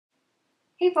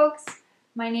Hey folks,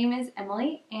 my name is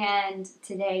Emily and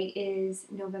today is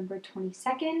November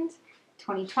 22nd,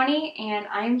 2020, and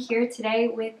I'm here today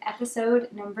with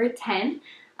episode number 10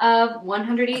 of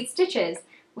 108 Stitches,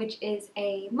 which is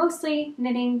a mostly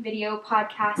knitting video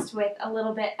podcast with a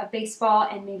little bit of baseball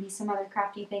and maybe some other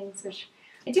crafty things, which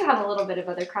I do have a little bit of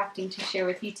other crafting to share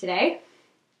with you today.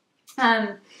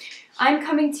 I'm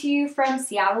coming to you from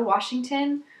Seattle,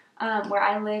 Washington, where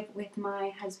I live with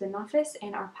my husband Nafis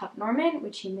and our pup Norman,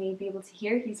 which you may be able to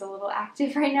hear. He's a little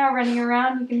active right now, running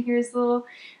around. You can hear his little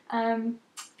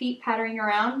feet pattering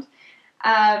around.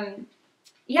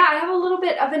 Yeah, I have a little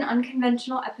bit of an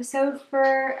unconventional episode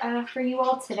for you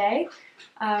all today.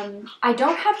 I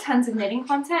don't have tons of knitting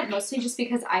content, mostly just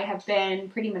because I have been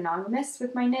pretty monogamous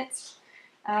with my knits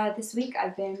this week.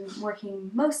 I've been working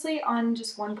mostly on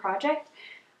just one project.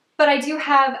 But I do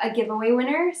have a giveaway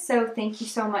winner, so thank you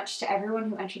so much to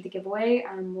everyone who entered the giveaway.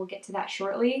 We'll get to that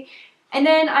shortly. And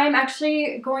then I'm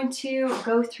actually going to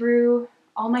go through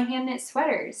all my hand knit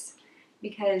sweaters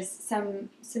because some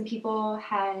people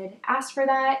had asked for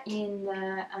that in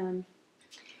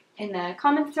the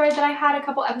comment thread that I had a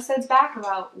couple episodes back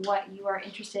about what you are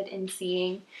interested in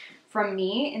seeing from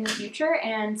me in the future.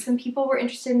 And some people were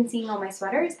interested in seeing all my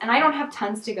sweaters, and I don't have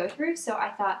tons to go through, so I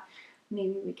thought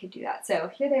maybe we could do that.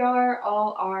 So here they are,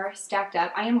 all are stacked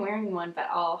up. I am wearing one, but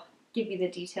I'll give you the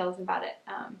details about it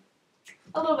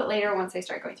a little bit later once I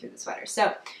start going through the sweaters.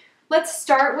 So let's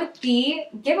start with the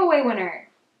giveaway winner.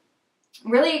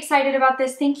 Really excited about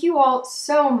this. Thank you all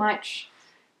so much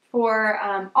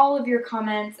for all of your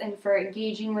comments and for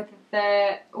engaging with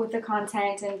the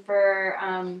content and for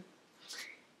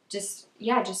just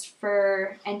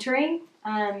for entering.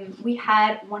 We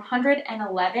had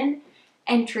 111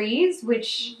 entries,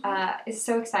 which is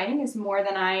so exciting, is more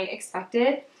than I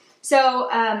expected.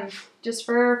 So just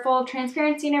for full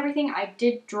transparency and everything, I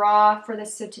did draw for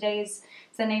this. So today's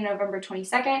Sunday, November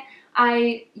 22nd.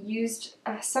 I used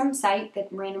some site that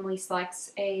randomly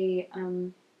selects a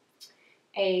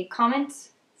comment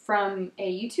from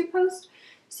a YouTube post.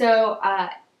 So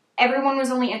everyone was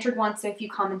only entered once, so if you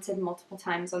commented multiple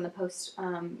times on the post,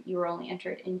 you were only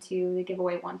entered into the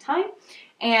giveaway one time.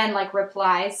 And like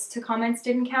replies to comments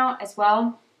didn't count as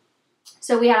well.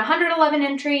 So we had 111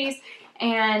 entries,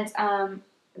 and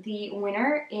the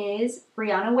winner is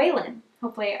Brianna Whalen.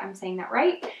 Hopefully I'm saying that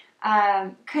right.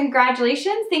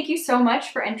 Congratulations. Thank you so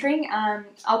much for entering.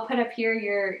 I'll put up here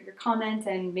your comment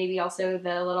and maybe also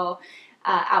the little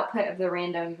output of the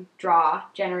random draw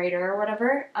generator or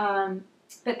whatever.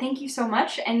 But thank you so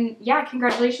much, and yeah,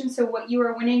 congratulations. So what you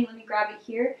are winning, let me grab it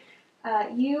here.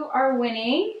 You are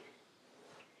winning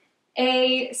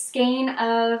a skein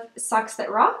of Socks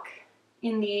That Rock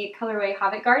in the colorway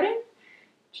Havoc Garden,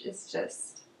 which is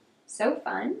just so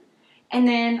fun. And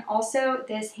then also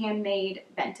this handmade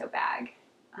bento bag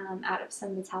out of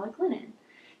some metallic linen.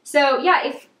 So yeah,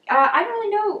 if I don't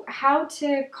really know how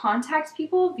to contact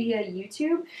people via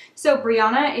YouTube. So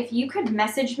Brianna, if you could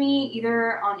message me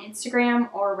either on Instagram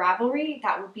or Ravelry,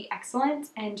 that would be excellent.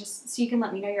 And just so you can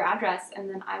let me know your address, and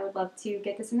then I would love to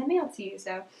get this in the mail to you.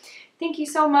 So thank you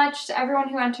so much to everyone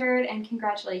who entered, and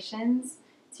congratulations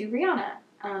to Brianna.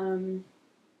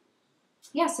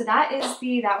 Yeah, so that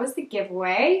was the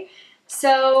giveaway.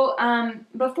 So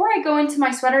before I go into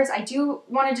my sweaters, I do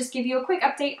want to just give you a quick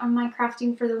update on my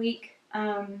crafting for the week.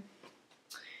 I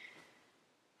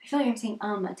feel like I'm saying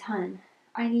a ton.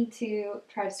 I need to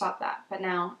try to stop that, but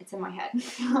now it's in my head.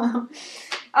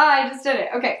 I just did it.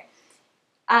 Okay.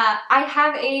 I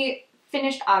have a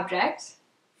finished object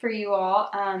for you all.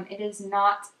 It is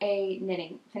not a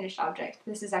knitting finished object.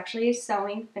 This is actually a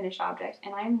sewing finished object,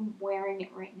 and I'm wearing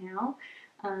it right now.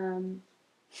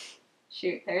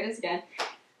 Shoot, there it is again.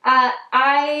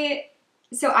 I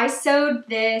sewed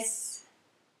this.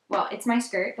 Well, it's my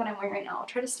skirt that I'm wearing right now. I'll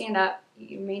try to stand up.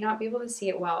 You may not be able to see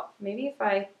it well. Maybe if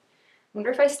I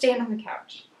wonder if I stand on the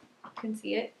couch. You can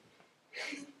see it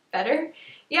better.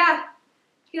 Yeah,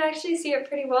 you can actually see it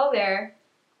pretty well there.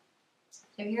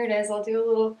 So here it is. I'll do a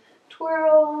little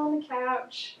twirl on the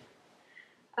couch.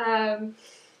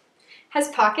 Has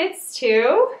pockets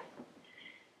too.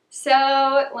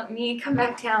 So let me come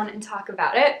back down and talk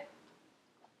about it.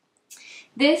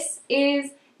 This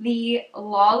is the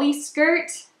Lawley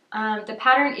skirt. The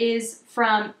pattern is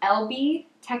from Elbe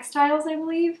Textiles, I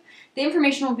believe. The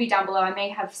information will be down below. I may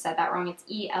have said that wrong. It's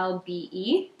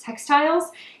E-L-B-E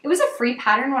Textiles. It was a free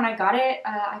pattern when I got it.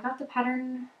 I got the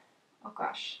pattern, oh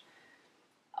gosh,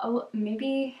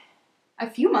 maybe a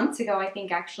few months ago, I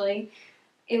think, actually.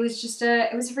 It was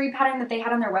a free pattern that they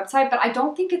had on their website, but I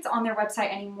don't think it's on their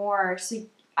website anymore. So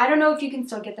I don't know if you can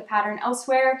still get the pattern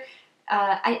elsewhere.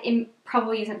 It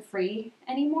probably isn't free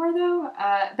anymore though,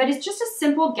 but it's just a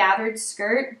simple gathered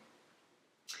skirt.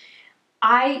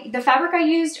 The fabric I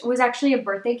used was actually a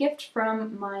birthday gift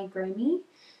from my Grammy,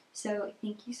 so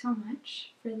thank you so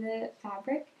much for the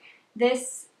fabric.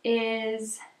 This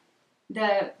is,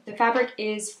 the fabric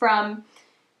is from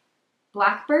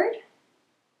Blackbird.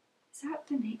 Is that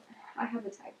the name? I have the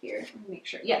tag here. Let me make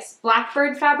sure. Yes,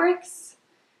 Blackbird Fabrics.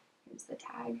 Here's the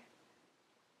tag.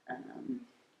 I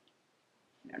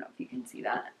don't know if you can see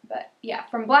that, but yeah,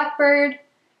 from Blackbird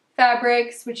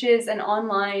Fabrics, which is an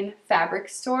online fabric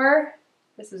store.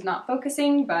 This is not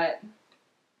focusing, but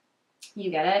you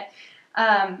get it.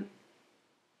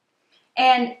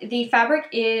 And the fabric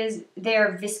is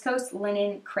their Viscose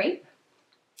linen crepe,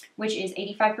 which is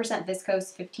 85%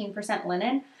 viscose, 15%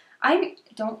 linen. I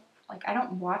don't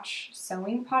watch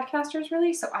sewing podcasters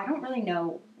really, so I don't really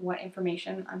know what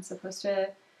information I'm supposed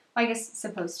to, I guess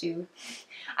supposed to.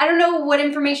 I don't know what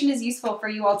information is useful for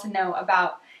you all to know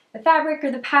about the fabric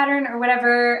or the pattern or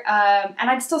whatever, and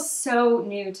I'm still so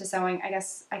new to sewing. I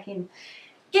guess I can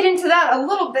get into that a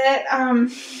little bit.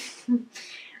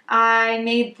 I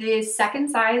made the second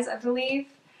size, I believe,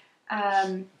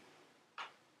 and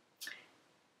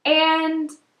am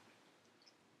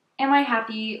I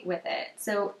happy with it?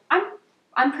 So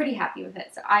I'm pretty happy with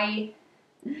it. So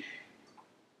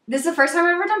this is the first time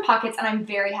I've ever done pockets, and I'm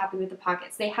very happy with the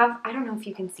pockets. They have, I don't know if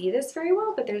you can see this very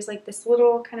well, but there's like this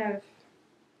little kind of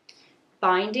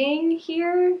binding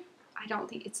here. I don't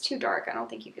think it's too dark. I don't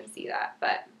think you can see that,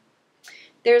 but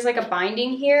there's like a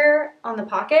binding here on the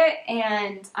pocket,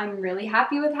 and I'm really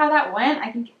happy with how that went.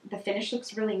 I think the finish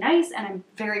looks really nice, and I'm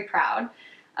very proud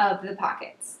of the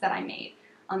pockets that I made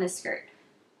on this skirt.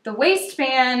 The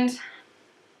waistband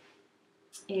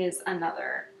is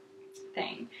another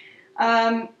thing.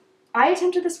 I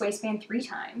attempted this waistband 3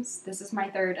 times. This is my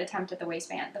 3rd attempt at the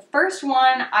waistband. The first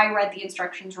one, I read the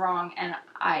instructions wrong and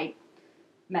I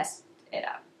messed it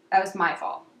up. That was my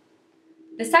fault.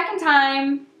 The second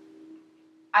time,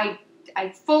 I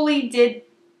fully did,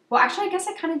 well actually I guess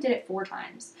I kind of did it 4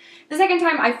 times. The second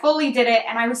time I fully did it,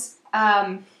 and I was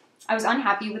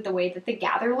unhappy with the way that the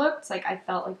gather looked. Like I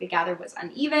felt like the gather was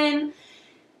uneven,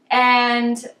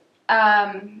 and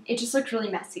it just looked really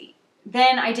messy.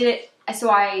 Then I did it, so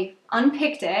I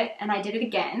unpicked it and I did it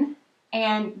again,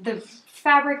 and the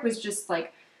fabric was just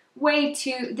like way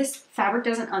too, this fabric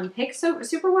doesn't unpick so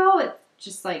super well. It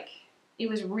just like, it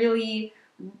was really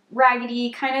raggedy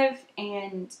kind of,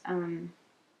 and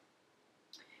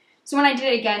so when I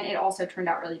did it again, it also turned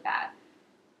out really bad.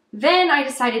 Then I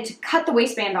decided to cut the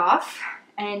waistband off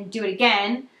and do it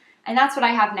again, and that's what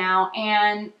I have now,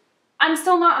 and I'm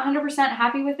still not 100%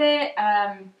 happy with it.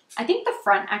 I think the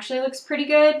front actually looks pretty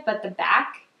good, but the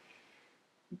back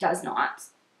does not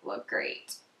look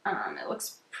great. It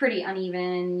looks pretty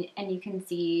uneven, and you can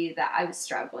see that I was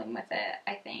struggling with it,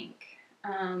 I think.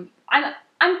 I'm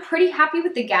pretty happy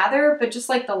with the gather, but just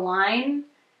like the line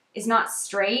is not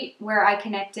straight where I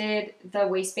connected the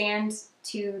waistband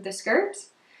to the skirt.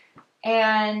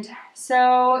 And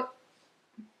so,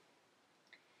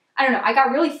 I don't know, I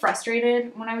got really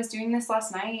frustrated when I was doing this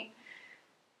last night.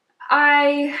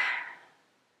 I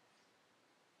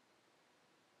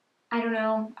don't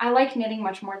know, I like knitting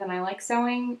much more than I like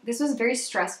sewing. This was very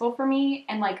stressful for me,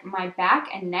 and like my back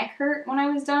and neck hurt when I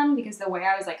was done because the way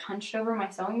I was like hunched over my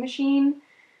sewing machine.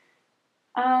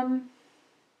 I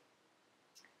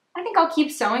think I'll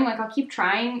keep sewing, like I'll keep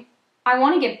trying. I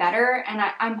want to get better, and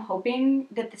I'm hoping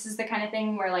that this is the kind of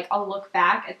thing where like I'll look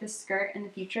back at this skirt in the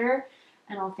future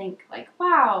and I'll think like,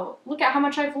 wow, look at how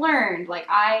much I've learned. Like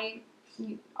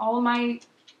all of my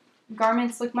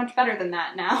garments look much better than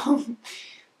that now.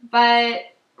 But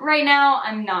right now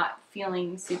I'm not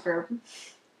feeling super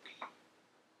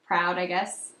proud, I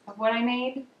guess, of what I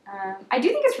made. I do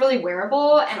think it's really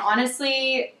wearable, and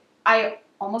honestly, I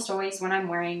almost always, when I'm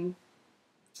wearing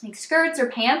like skirts or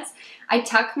pants, I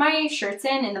tuck my shirts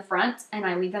in the front and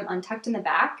I leave them untucked in the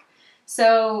back.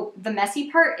 So the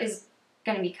messy part is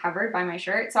going to be covered by my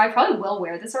shirt. So I probably will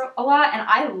wear this a lot, and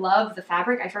I love the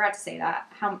fabric. I forgot to say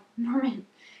that. Norman,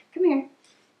 come here.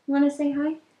 You want to say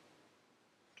hi?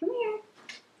 Come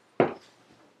here.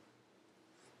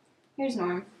 Here's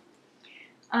Norm.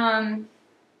 I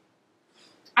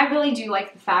really do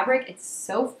like the fabric. It's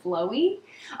so flowy.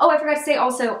 Oh, I forgot to say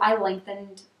also, I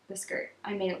lengthened the skirt.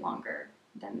 I made it longer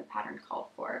than the pattern called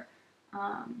for.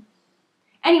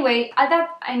 Anyway,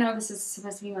 I know this is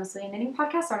supposed to be mostly a knitting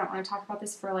podcast, so I don't want to talk about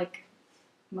this for like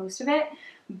most of it,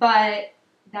 but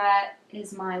that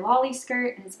is my Lawley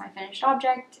skirt, and it's my finished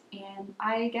object, and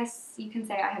I guess you can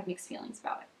say I have mixed feelings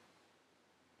about it.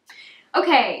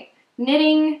 Okay,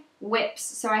 knitting whips.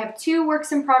 So I have 2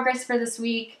 works in progress for this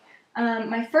week.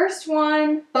 My first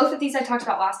one, both of these I talked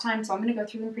about last time, so I'm going to go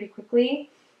through them pretty quickly.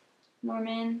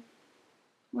 Norman,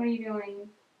 what are you doing?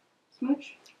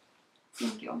 Smooch?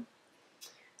 Thank you.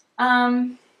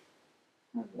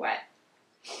 Wet.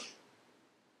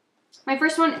 My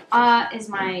first one is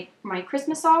my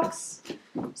Christmas socks.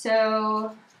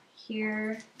 So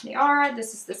here they are.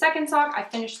 This is the second sock. I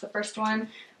finished the first one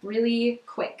really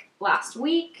quick last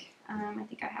week. I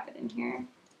think I have it in here.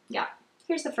 Yeah,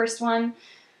 here's the first one.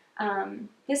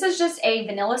 This is just a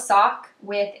vanilla sock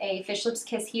with a Fish Lips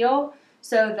Kiss heel.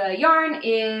 So the yarn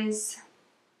is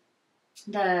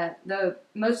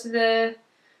most of the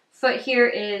foot here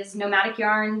is Nomadic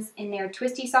yarns in their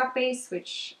Twisty sock base,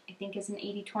 which I think is an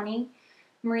 80/20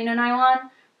 merino nylon.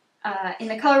 In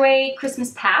the colorway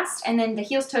Christmas Past, and then the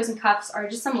heels, toes, and cuffs are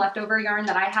just some leftover yarn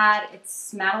that I had.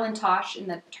 It's Madeline Tosh in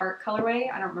the Tart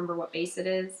colorway. I don't remember what base it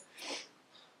is.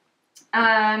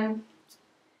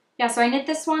 Yeah, so I knit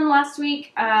this one last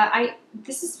week.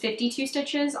 This is 52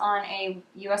 stitches on a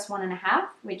US 1.5,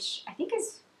 which I think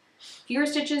is fewer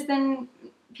stitches than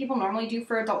people normally do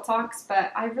for adult socks,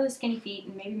 but I have really skinny feet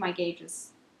and maybe my gauge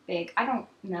is big. I don't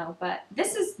know, but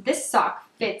this sock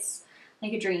fits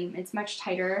like a dream. It's much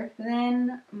tighter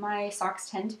than my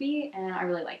socks tend to be, and I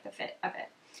really like the fit of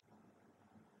it.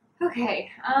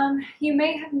 Okay, you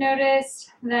may have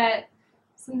noticed that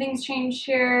some things changed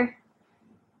here.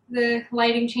 The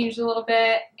lighting changed a little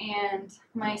bit, and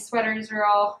my sweaters are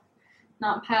all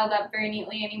not piled up very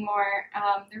neatly anymore.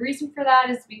 The reason for that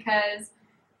is because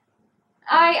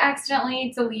I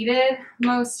accidentally deleted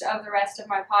most of the rest of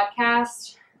my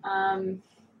podcast. I'm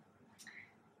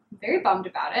very bummed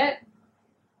about it.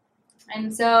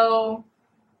 And so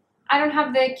I don't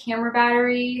have the camera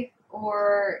battery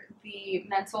or the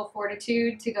mental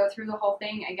fortitude to go through the whole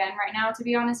thing again right now, to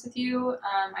be honest with you.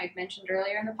 I mentioned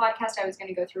earlier in the podcast I was going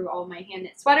to go through all of my hand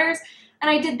knit sweaters, and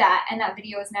I did that, and that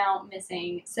video is now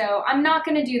missing. So I'm not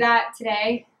going to do that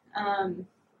today. I'm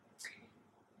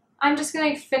just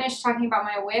going to finish talking about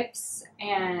my whips,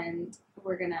 and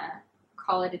we're going to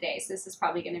call it a day. So this is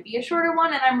probably going to be a shorter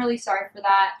one, and I'm really sorry for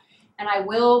that. And I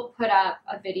will put up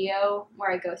a video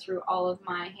where I go through all of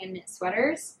my hand knit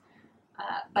sweaters,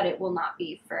 but it will not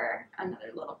be for another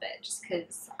little bit just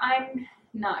because I'm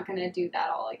not going to do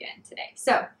that all again today.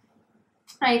 So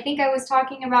I think I was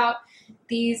talking about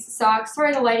these socks.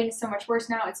 Sorry, the lighting is so much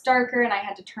worse now. It's darker and I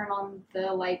had to turn on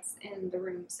the lights in the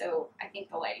room, so I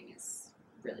think the lighting is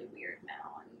really weird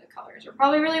now and the colors are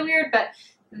probably really weird, but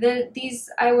these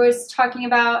I was talking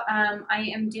about,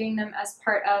 I am doing them as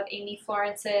part of Amy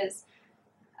Florence's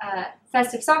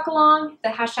festive sock along. The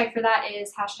hashtag for that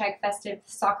is hashtag festive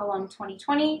sock along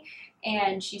 2020,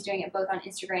 and she's doing it both on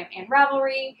Instagram and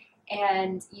Ravelry,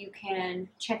 and you can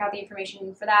check out the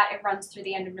information for that. It runs through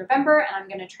the end of November, and I'm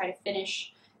going to try to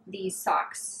finish these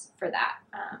socks for that.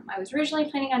 I was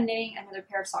originally planning on knitting another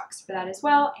pair of socks for that as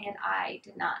well, and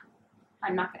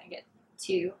I'm not going to get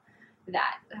to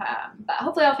that, but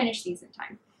hopefully I'll finish these in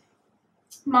time.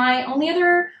 My only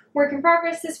other work in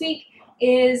progress this week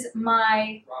is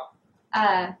my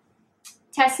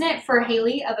test knit for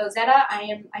Haley of Ozetta.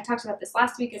 I talked about this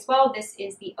last week as well. This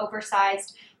is the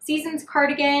Oversized Seasons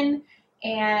cardigan,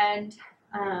 and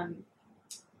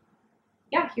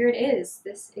yeah, here it is.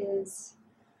 This is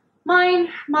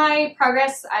my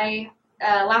progress.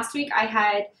 Last week I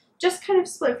had just kind of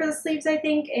split for the sleeves, I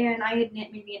think, and I had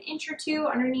knit maybe an inch or two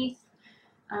underneath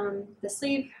the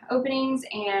sleeve openings,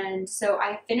 and so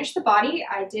I finished the body.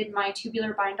 I did my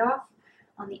tubular bind off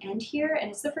on the end here,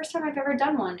 and it's the first time I've ever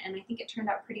done one, and I think it turned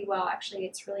out pretty well. Actually,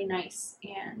 it's really nice,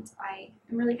 and I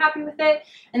am really happy with it.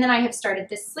 And then I have started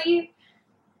this sleeve,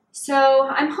 so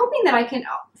I'm hoping that I can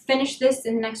finish this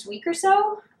in the next week or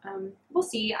so. We'll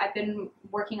see. I've been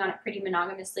working on it pretty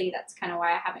monogamously. That's kind of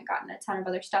why I haven't gotten a ton of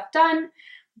other stuff done,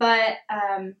 but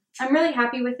I'm really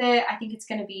happy with it. I think it's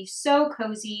going to be so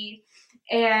cozy,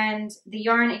 and the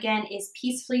yarn again is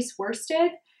Peace Fleece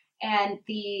worsted, and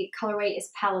the colorway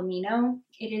is Palomino.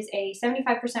 It is a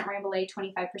 75% Rambouillet,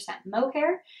 25%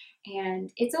 mohair,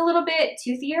 and it's a little bit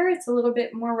toothier. It's a little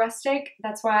bit more rustic.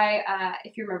 That's why,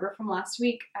 if you remember from last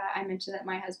week, I mentioned that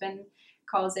my husband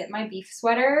calls it my beef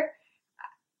sweater.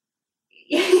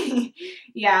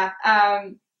 Yeah,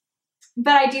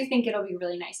 but I do think it'll be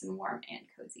really nice and warm and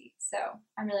cozy, so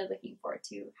I'm really looking forward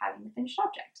to having the finished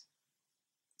object.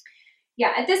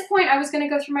 Yeah, at this point I was going to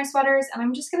go through my sweaters, and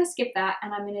I'm just going to skip that,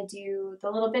 and I'm going to do the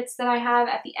little bits that I have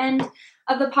at the end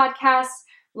of the podcast,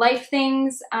 life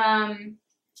things.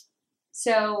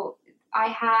 So I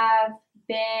have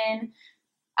been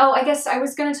Oh, I guess I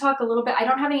was going to talk a little bit. I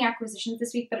don't have any acquisitions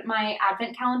this week, but my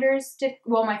advent calendars did.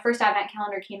 Well, my first advent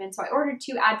calendar came in, so I ordered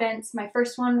 2 advents. My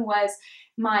first one was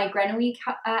my Grenouille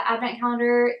advent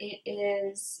calendar. It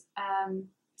is,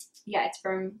 yeah, it's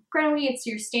from Grenouille. It's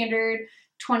your standard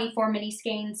 24 mini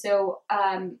skein. So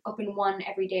open one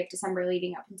every day of December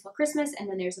leading up until Christmas, and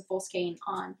then there's a full skein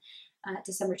on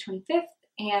December 25th.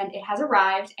 And it has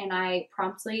arrived, and I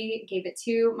promptly gave it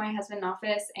to my husband in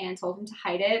office and told him to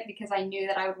hide it because I knew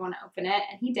that I would want to open it,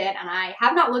 and he did, and I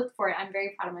have not looked for it. I'm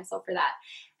very proud of myself for that.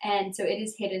 And so it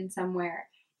is hidden somewhere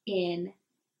in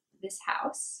this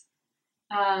house.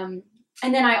 And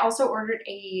then I also ordered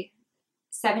a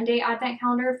 7-day advent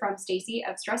calendar from Stacy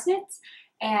of Stress Knits,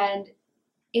 and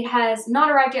it has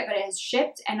not arrived yet, but it has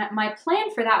shipped. And my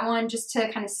plan for that one, just to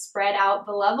kind of spread out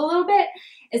the love a little bit,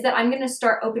 is that I'm going to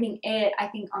start opening it, I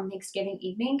think, on Thanksgiving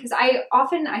evening. Because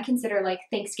I consider like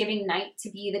Thanksgiving night to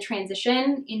be the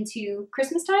transition into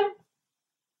Christmas time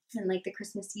and like the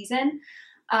Christmas season.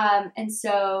 And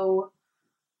so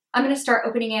I'm going to start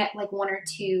opening it like 1 or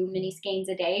 2 mini skeins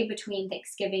a day between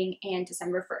Thanksgiving and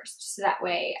December 1st. So that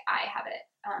way I have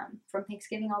it from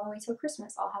Thanksgiving all the way till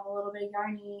Christmas. I'll have a little bit of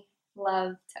yarny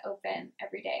love to open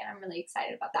every day, and I'm really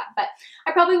excited about that. But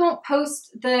I probably won't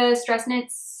post the Stress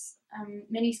Knits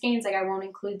mini skeins. Like I won't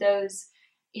include those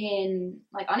in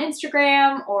like on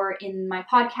Instagram or in my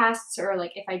podcasts, or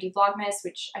like if I do Vlogmas,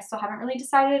 which I still haven't really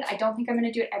decided. I don't think I'm going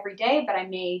to do it every day, but I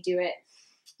may do it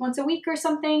once a week or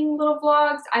something, little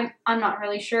vlogs. I'm not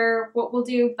really sure what we'll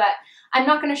do, but I'm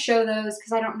not going to show those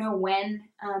because I don't know when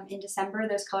in December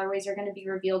those colorways are going to be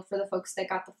revealed for the folks that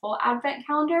got the full advent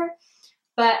calendar.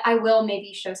 But I will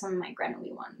maybe show some of my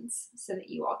Grenouille ones so that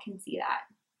you all can see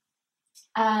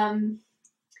that.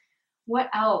 What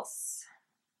else?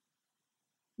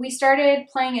 We started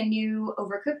playing a new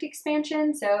Overcooked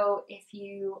expansion. So if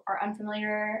you are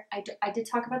unfamiliar, I did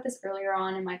talk about this earlier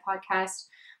on in my podcast,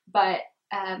 but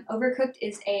Overcooked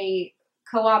is a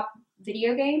co-op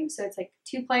video game. So it's like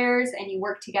 2 players and you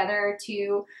work together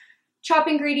to chop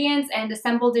ingredients and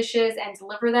assemble dishes and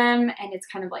deliver them, and it's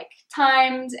kind of like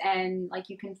timed, and like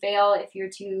you can fail if you're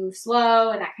too slow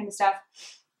and that kind of stuff.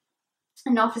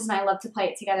 And Office and I love to play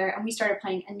it together, and we started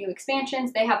playing a new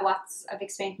expansions. They have lots of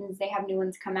expansions. They have new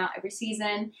ones come out every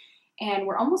season, and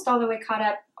we're almost all the way caught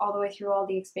up all the way through all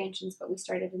the expansions, but we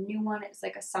started a new one. It's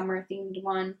like a summer themed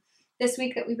one this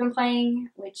week that we've been playing,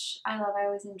 which I love. I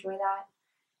always enjoy that.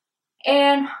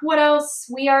 And what else?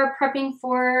 We are prepping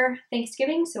for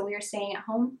Thanksgiving, so we are staying at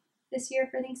home this year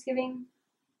for Thanksgiving.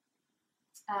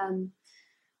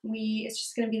 It's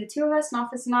just going to be the 2 of us,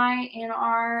 Office and I, in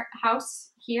our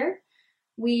house here.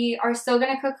 We are still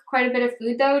going to cook quite a bit of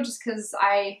food, though, just because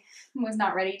I was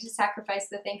not ready to sacrifice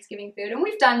the Thanksgiving food. And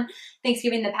we've done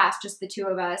Thanksgiving in the past, just the 2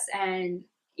 of us, and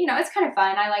you know, it's kind of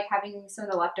fun. I like having some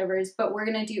of the leftovers, but we're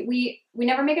going to do, we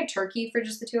never make a turkey for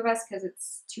just the 2 of us because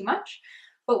it's too much.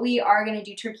 But we are going to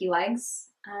do turkey legs.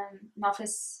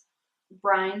 Office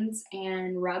brines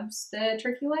and rubs the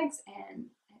turkey legs, and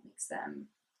it makes them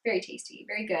very tasty,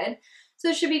 very good. So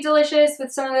it should be delicious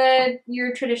with some of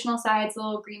your traditional sides, a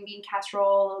little green bean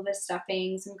casserole, a little bit of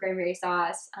stuffing, some cranberry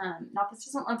sauce. Office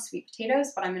doesn't love sweet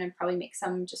potatoes, but I'm going to probably make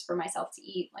some just for myself to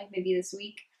eat, like maybe this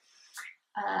week.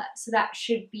 So that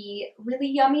should be really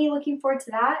yummy. Looking forward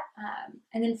to that.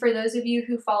 And then for those of you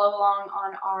who follow along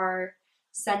on our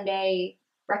Sunday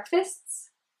breakfasts,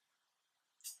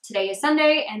 today is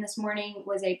Sunday, and this morning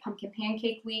was a pumpkin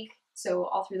pancake week. So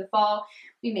all through the fall,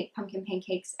 we make pumpkin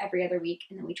pancakes every other week,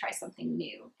 and then we try something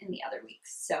new in the other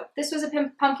weeks. So this was a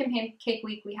pumpkin pancake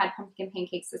week. We had pumpkin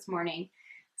pancakes this morning.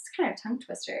 It's kind of a tongue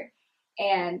twister,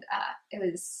 and it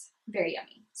was very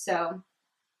yummy. So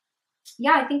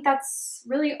yeah, I think that's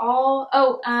really all.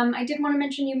 Oh, I did want to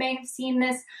mention, you may have seen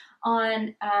this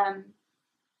on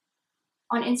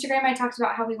Instagram. I talked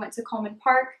about how we went to Coleman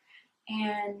Park,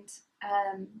 and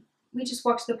we just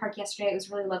walked to the park yesterday. It was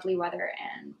really lovely weather,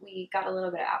 and we got a little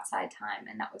bit of outside time,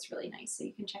 and that was really nice. So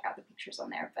you can check out the pictures on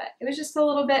there. But it was just a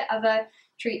little bit of a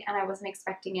treat, and I wasn't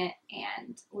expecting it,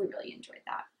 and we really enjoyed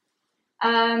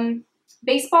that.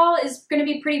 Baseball is going to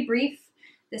be pretty brief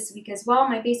this week as well.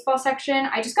 My baseball section,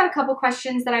 I just got a couple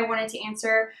questions that I wanted to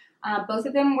answer. Both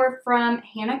of them were from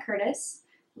Hannah Curtis,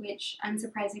 which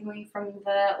unsurprisingly from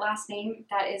the last name,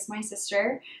 that is my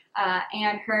sister.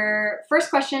 And her first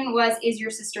question was, is your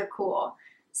sister cool?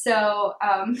 So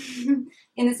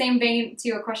in the same vein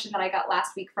to a question that I got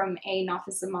last week from a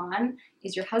Nafis Zaman,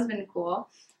 is your husband cool?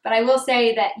 But I will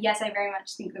say that yes, I very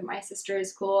much think that my sister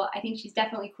is cool. I think she's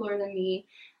definitely cooler than me.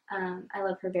 I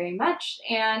love her very much,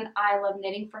 and I love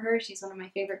knitting for her. She's one of my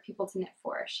favorite people to knit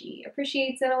for. She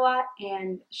appreciates it a lot,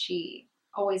 and she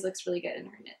always looks really good in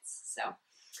her knits. So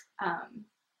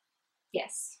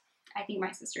Yes, I think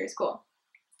my sister is cool.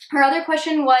 Her other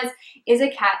question was, does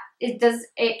it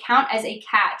count as a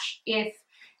catch if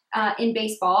in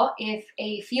baseball, if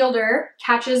a fielder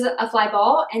catches a fly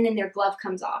ball and then their glove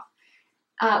comes off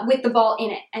with the ball in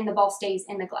it and the ball stays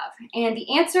in the glove? And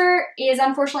the answer is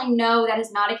unfortunately no, that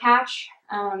is not a catch.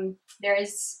 There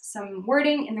is some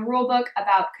wording in the rule book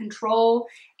about control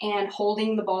and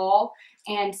holding the ball.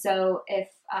 And so if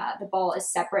the ball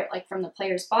is separate, like from the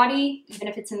player's body, even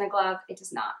if it's in the glove, it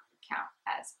does not count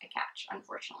as a catch,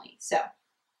 unfortunately. So,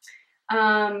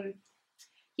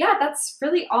 yeah, that's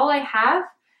really all I have.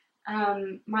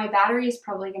 My battery is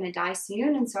probably going to die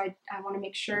soon, and so I want to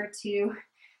make sure to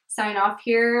sign off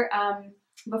here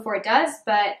before it does,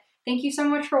 but thank you so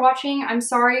much for watching. I'm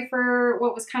sorry for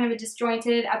what was kind of a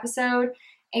disjointed episode,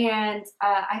 and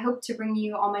I hope to bring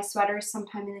you all my sweaters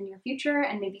sometime in the near future,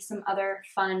 and maybe some other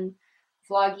fun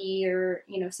vloggy or,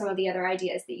 you know, some of the other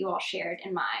ideas that you all shared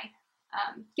in my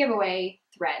giveaway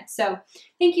thread. So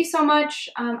thank you so much.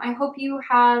 I hope you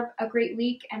have a great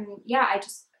week, and yeah,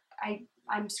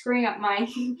 I'm screwing up my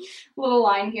little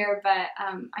line here, but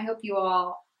I hope you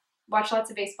all watch lots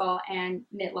of baseball and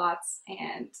knit lots,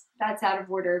 and that's out of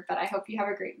order, but I hope you have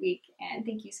a great week, and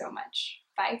thank you so much.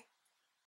 Bye.